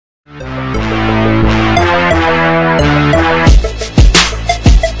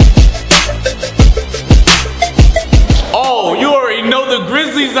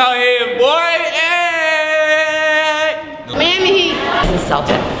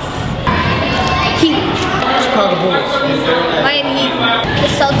Chicago Bulls. Miami Heat. The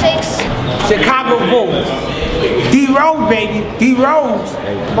Celtics. Chicago Bulls. D-Rose, baby. D-Rose.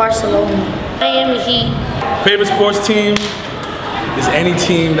 Barcelona. Miami Heat. Favorite sports team is any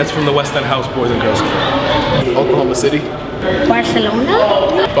team that's from the West End House Boys and Girls Club. Oklahoma City.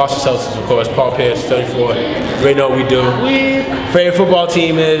 Barcelona. Boston Celtics, of course. Paul Pierce, 34. They know what we do. Favorite football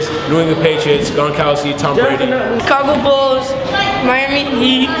team is New England Patriots, Gronkowski, Tom Brady. Chicago Bulls, Miami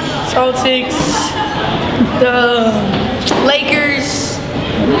Heat, Celtics, the Lakers,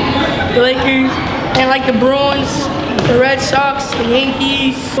 and like the Bruins, the Red Sox, the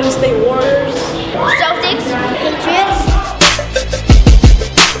Yankees, Golden State Warriors, Celtics. Patriots.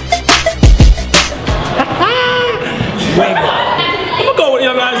 I'm gonna go with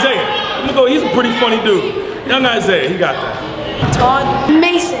young Isaiah. He's a pretty funny dude. Young Isaiah, he got that. Todd,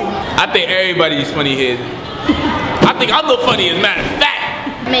 Mason. I think everybody's funny here. I think I'm the funniest, matter of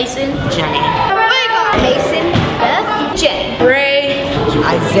fact. Mason. Jenny. Mason. Beth. Jenny. Ray.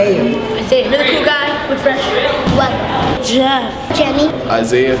 Isaiah. Really cool guy with fresh. What? Jeff. Jenny.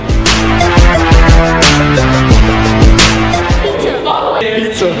 Isaiah.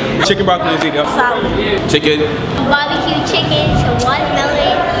 Pizza. Chicken broccoli is eating. Salad. Chicken. Barbecue chicken to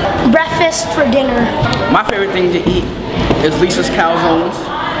watermelon. Breakfast for dinner. My favorite thing to eat is Lisa's calzones.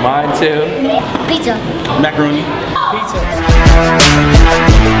 Mine too. Pizza. Macaroni. Pizza.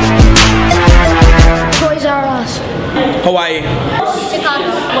 Toys R Us. Hawaii.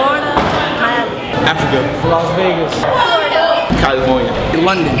 Chicago. Florida. Miami. Africa. Las Vegas. Florida. California.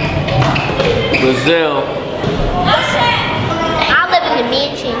 London. Brazil. I live in the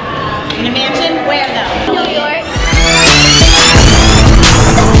mansion. In a mansion? Where though? New York.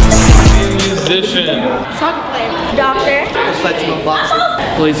 Musician. Soccer player. Doctor. Professional boxer.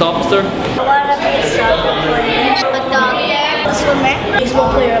 Police officer. I want to be a soccer player. A doctor. A swimmer. Baseball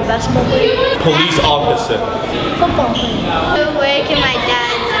player, a basketball player. Police officer. Football player. I work in my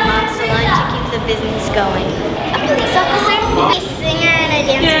dad's and mom's salon to keep the business going. A police officer. A singer and a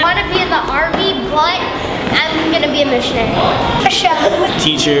dancer. I want to be in the army, but I'm gonna be a missionary. A chef.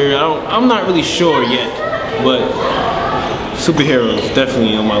 Teacher, I'm not really sure yet, but superheroes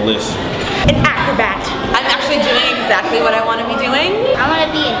definitely on my list. An acrobat. I'm actually doing exactly what I want to be doing. I want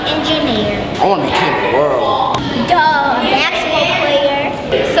to be an engineer. I want to be king of the world. Basketball player.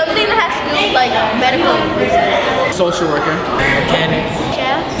 Something that has to do with like medical business. Social worker. Mechanic.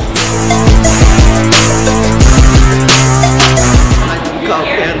 Chef. I like to become a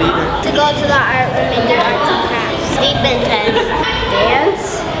band leader. To go to the art room and do arts and crafts. Deep and test.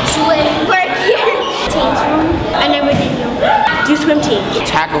 Dance. Swim. Work here. Team swim. I never did yoga. Do swim team.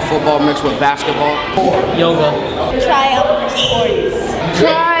 Tackle football mixed with basketball. Yoga. Try out for sports.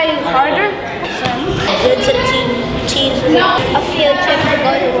 Try harder. Good to the teams. A field trip to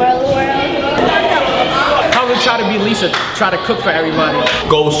go to World. How would try to be Lisa? Try to cook for everybody.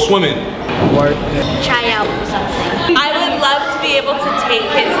 Go swimming. Work. Try out for something. I would love to be able to take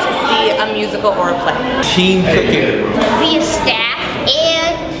kids to see a musical or a play. Team cooking. Be a staff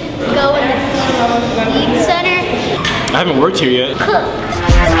and go in the food center. I haven't worked here yet. Cook.